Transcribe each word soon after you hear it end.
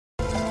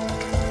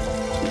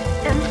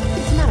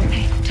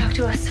Talk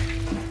to us.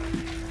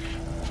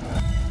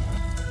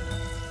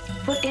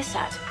 What is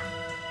that?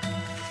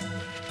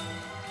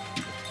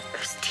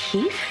 Those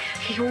teeth?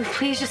 Can you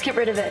please just get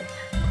rid of it?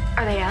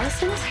 Are they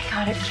Allison's? Oh my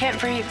God, I can't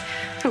breathe.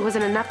 If it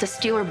wasn't enough to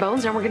steal her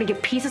bones, now we're gonna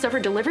get pieces of her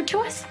delivered to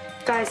us?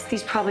 Guys,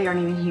 these probably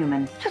aren't even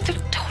human. No, they're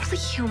totally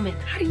human.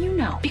 How do you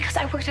know? Because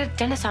I worked at a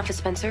dentist's office,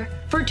 Spencer.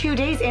 For 2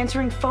 days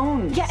answering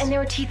phones. Yeah, and there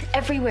were teeth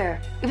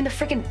everywhere. Even the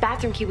freaking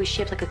bathroom key was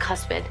shaped like a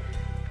cuspid.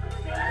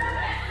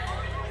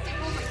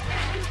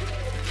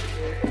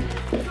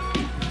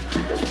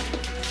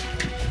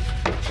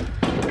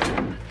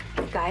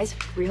 Guys,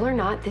 real or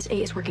not, this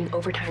A is working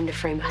overtime to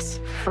frame us.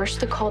 First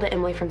the call to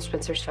Emily from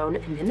Spencer's phone,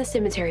 and then the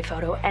cemetery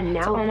photo, and now—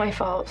 It's all my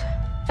fault.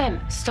 Fem,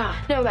 stop.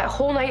 No, that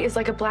whole night is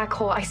like a black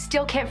hole. I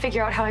still can't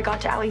figure out how I got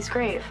to Allie's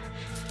grave.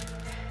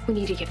 We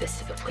need to give this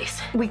to the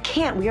police. We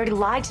can't. We already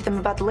lied to them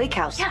about the lake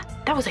house. Yeah,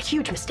 that was a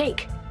huge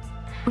mistake.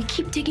 We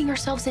keep digging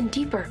ourselves in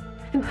deeper.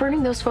 And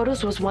burning those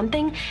photos was one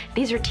thing.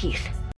 These are teeth.